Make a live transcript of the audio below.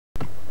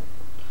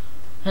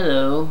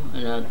Hello,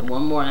 and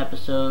one more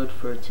episode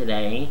for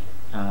today.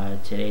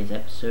 Today's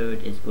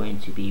episode is going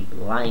to be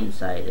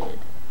Blindsided.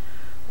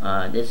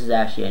 This is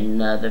actually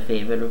another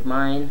favorite of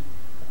mine.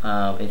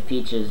 It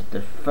features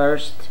the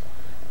first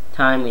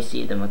time we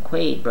see the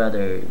McQuaid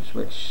brothers,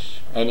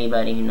 which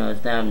anybody who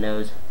knows them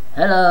knows,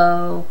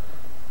 hello,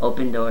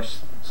 open door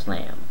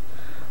slam.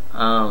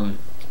 The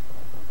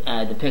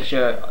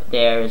picture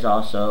there is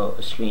also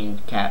a screen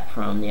cap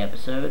from the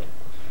episode.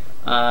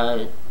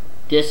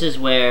 This is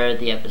where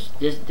this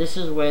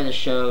is where the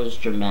show's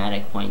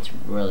dramatic points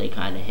really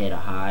kind of hit a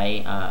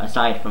high.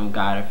 Aside from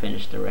gotta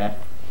finish the ref.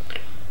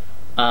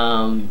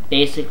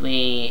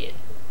 Basically,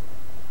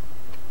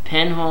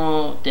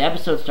 the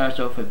episode starts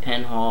off with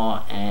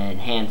Penhall and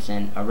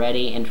Hanson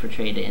already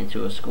infiltrated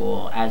into a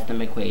school as the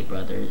McQuaid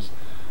brothers,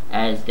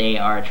 as they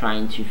are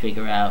trying to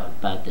figure out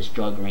about this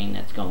drug ring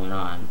that's going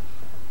on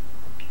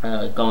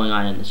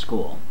in the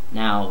school.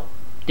 Now,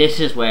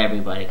 this is where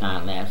everybody kind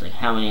of laughs. Like,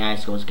 how many high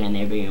schools can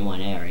there be in one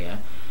area?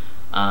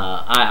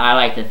 I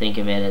like to think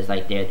of it as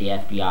like they're the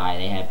FBI.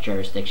 They have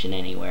jurisdiction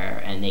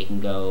anywhere, and they can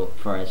go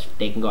as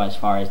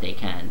far as they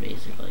can,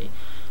 basically.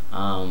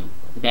 But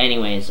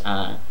anyways,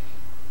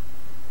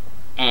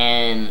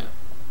 and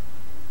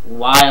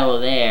while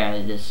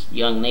there, this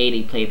young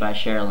lady played by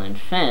Sherilyn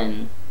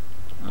Fenn,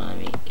 let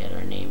me get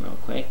her name real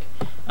quick,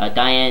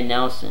 Diane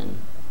Nelson,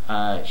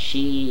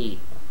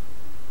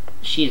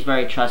 she's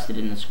very trusted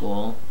in the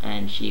school,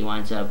 and she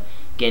winds up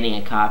getting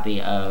a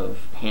copy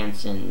of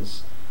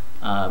Hanson's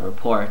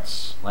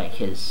reports, like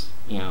the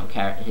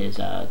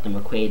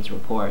McQuaid's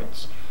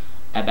reports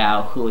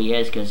about who he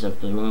is, because of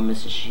the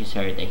rumors that she's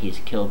heard that he's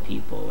killed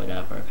people,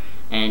 whatever.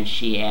 And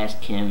she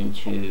asked him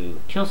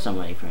to kill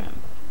somebody for him,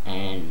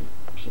 and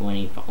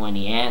when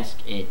he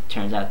asked, it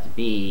turns out to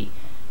be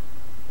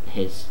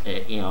his,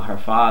 her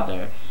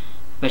father.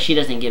 But she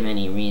doesn't give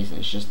any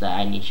reasons, just that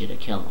I need you to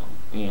kill him.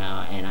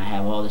 And I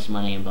have all this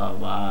money and blah, blah,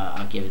 blah,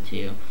 I'll give it to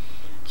you.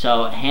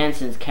 So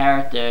Hanson's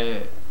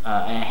character,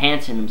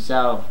 Hanson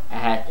himself,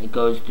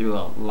 goes through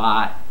a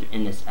lot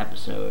in this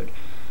episode,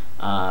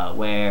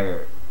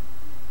 where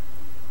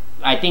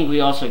I think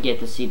we also get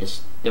to see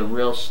the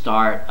real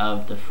start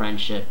of the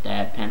friendship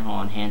that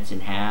Penhall and Hanson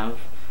have,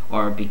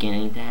 or are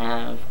beginning to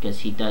have, because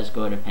he does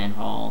go to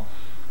Penhall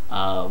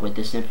with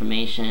this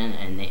information,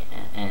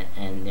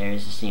 and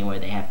there's a scene where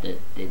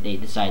they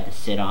decide to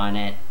sit on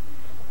it.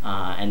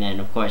 And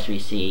then, of course, we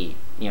see,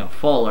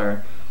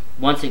 Fuller,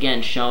 once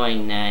again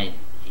showing that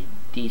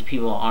these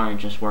people aren't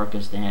just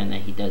workers to him,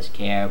 that he does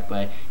care,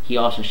 but he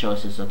also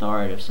shows his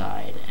authoritative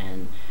side.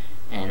 And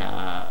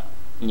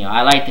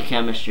I like the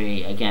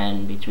chemistry,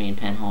 again, between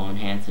Penhall and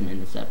Hanson in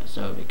this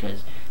episode,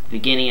 because the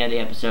beginning of the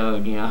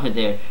episode,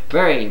 they're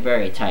very,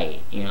 very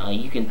tight.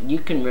 You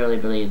can really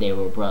believe they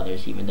were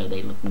brothers, even though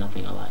they look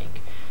nothing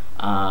alike.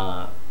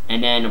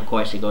 And then, of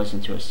course, it goes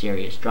into a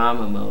serious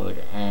drama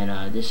mode,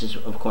 and this is,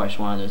 of course,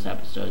 one of those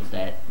episodes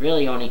that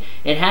really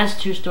it has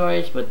two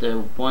stories, but the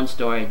one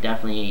story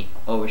definitely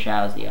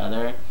overshadows the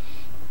other.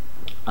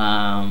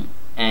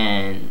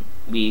 And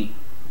we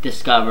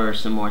discover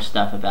some more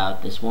stuff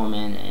about this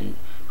woman and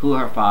who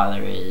her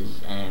father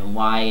is, and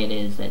why it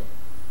is that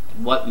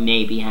what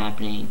may be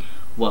happening,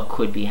 what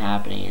could be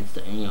happening,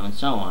 and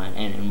so on,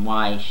 and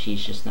why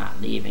she's just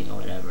not leaving or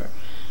whatever.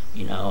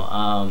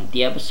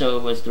 The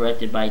episode was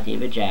directed by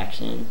David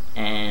Jackson,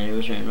 and it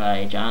was written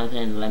by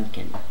Jonathan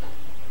Lemkin.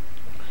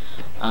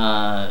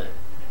 I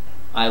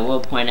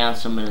will point out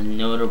some of the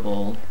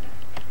notable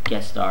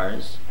guest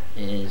stars.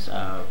 Is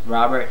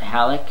Robert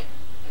Hallack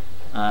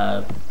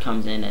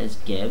comes in as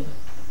Gibb.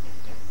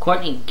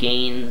 Courtney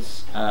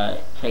Gaines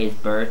plays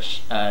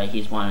Birch.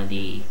 He's one of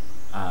the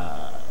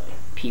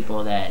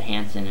people that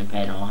Hanson and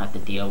Penhall have to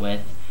deal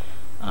with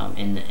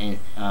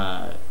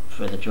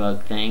for the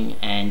drug thing,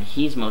 and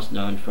he's most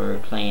known for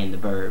playing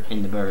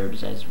in the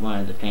Burbs as one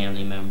of the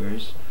family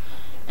members.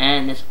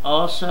 And this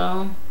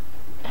also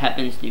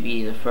happens to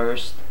be the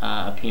first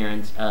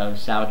appearance of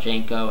Sal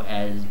Jenco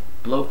as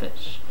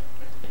Blowfish,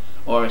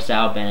 or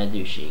Sal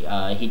Banducci.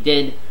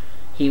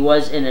 He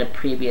was in a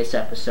previous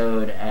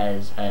episode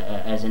as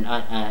I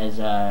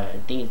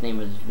think his name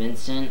was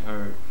Vincent,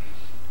 or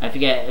I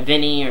forget,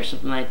 Vinny or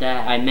something like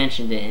that. I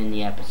mentioned it in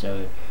the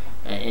episode.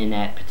 In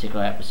that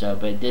particular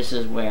episode, but this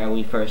is where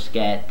we first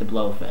get the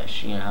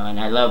Blowfish, and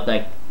I love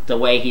the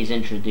way he's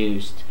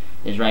introduced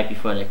is right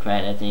before the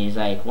credits, and he's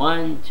like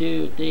 1,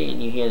 2, 3,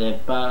 and you hear the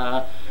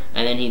ba,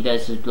 and then he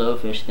does his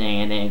Blowfish thing,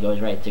 and then it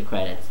goes right to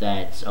credits.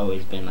 That's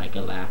always been like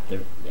a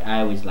laughter. I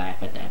always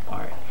laugh at that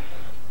part.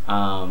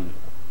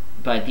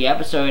 But the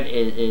episode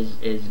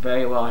is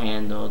very well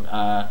handled.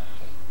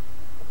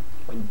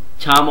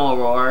 Tom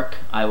O'Rourke,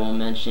 I will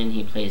mention,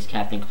 he plays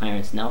Captain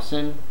Clarence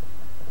Nelson.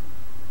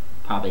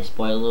 Probably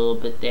spoil a little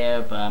bit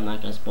there, but I'm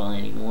not going to spoil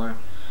anymore.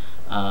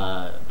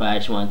 But I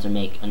just wanted to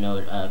make a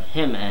note of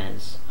him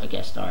as a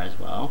guest star as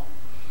well.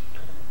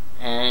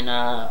 And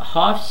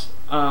Hoffs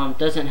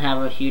doesn't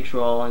have a huge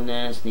role in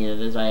this, neither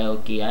does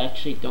Aoki. I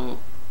actually don't...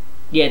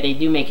 Yeah, they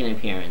do make an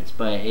appearance,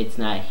 but it's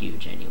not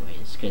huge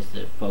anyways, because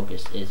the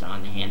focus is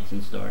on the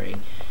Hanson story.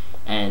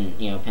 and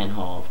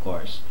Penhall, of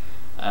course.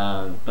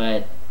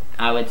 But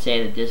I would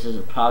say that this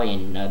is probably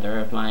another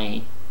of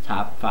my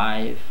top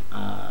 5.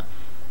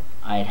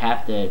 I'd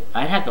have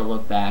to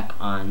look back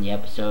on the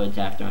episodes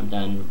after I'm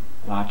done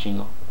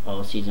watching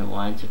all season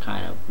 1 to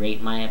kind of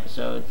rate my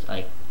episodes,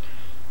 like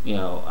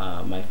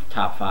my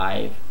top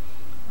 5.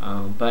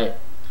 But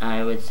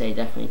I would say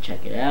definitely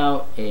check it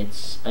out.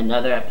 It's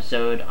another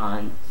episode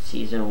on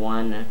season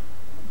 1,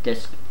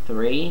 disc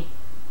 3,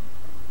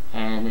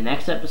 and the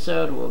next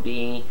episode will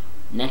be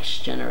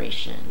Next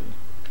Generation.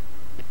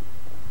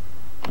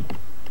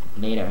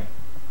 Later.